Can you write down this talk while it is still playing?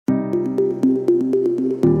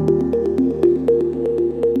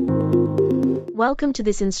Welcome to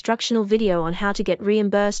this instructional video on how to get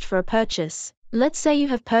reimbursed for a purchase. Let's say you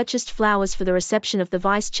have purchased flowers for the reception of the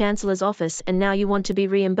Vice Chancellor's office and now you want to be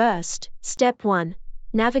reimbursed. Step 1.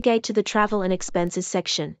 Navigate to the Travel and Expenses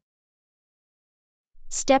section.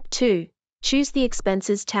 Step 2. Choose the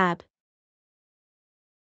Expenses tab.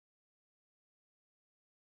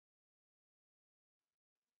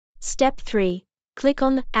 Step 3. Click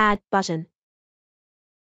on the Add button.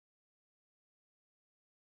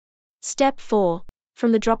 Step 4.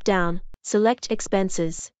 From the drop-down, select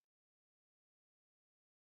Expenses.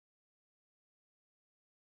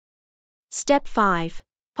 Step 5.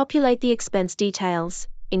 Populate the expense details,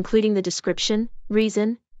 including the description,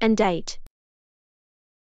 reason, and date.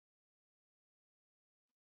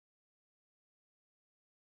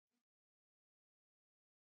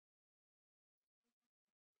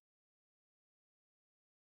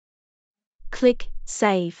 Click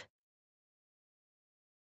Save.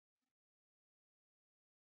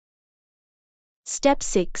 Step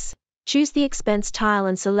 6. Choose the expense tile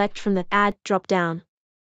and select from the Add drop-down.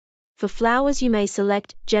 For flowers you may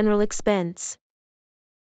select General Expense.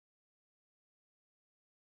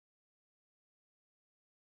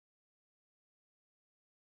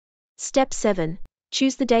 Step 7.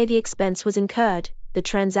 Choose the day the expense was incurred, the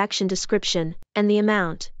transaction description, and the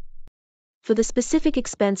amount. For the specific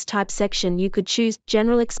expense type section you could choose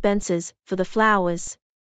General Expenses for the flowers.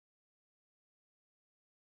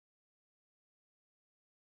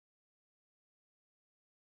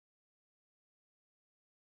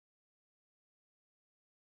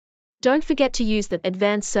 Don't forget to use the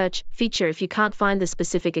Advanced Search feature if you can't find the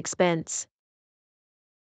specific expense.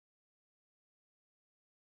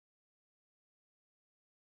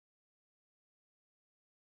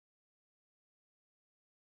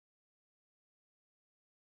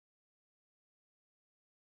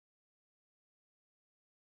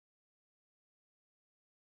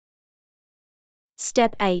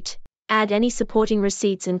 Step 8. Add any supporting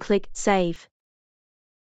receipts and click Save.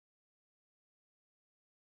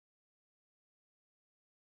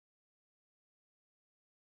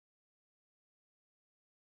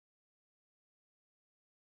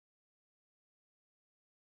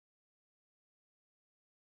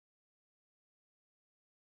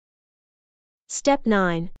 Step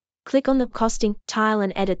 9. Click on the Costing tile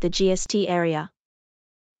and edit the GST area.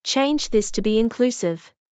 Change this to be inclusive.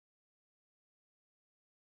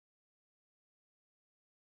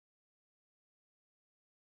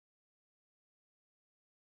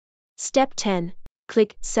 Step 10.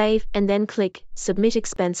 Click Save and then click Submit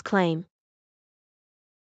Expense Claim.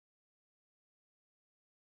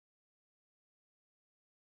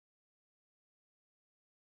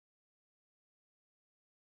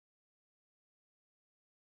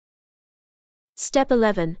 Step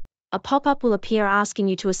 11. A pop-up will appear asking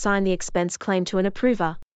you to assign the expense claim to an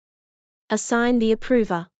approver. Assign the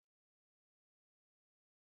approver.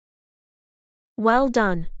 Well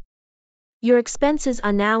done. Your expenses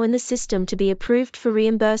are now in the system to be approved for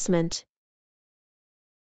reimbursement.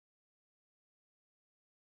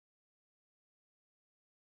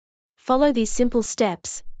 Follow these simple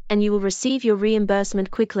steps, and you will receive your reimbursement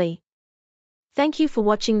quickly. Thank you for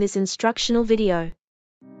watching this instructional video.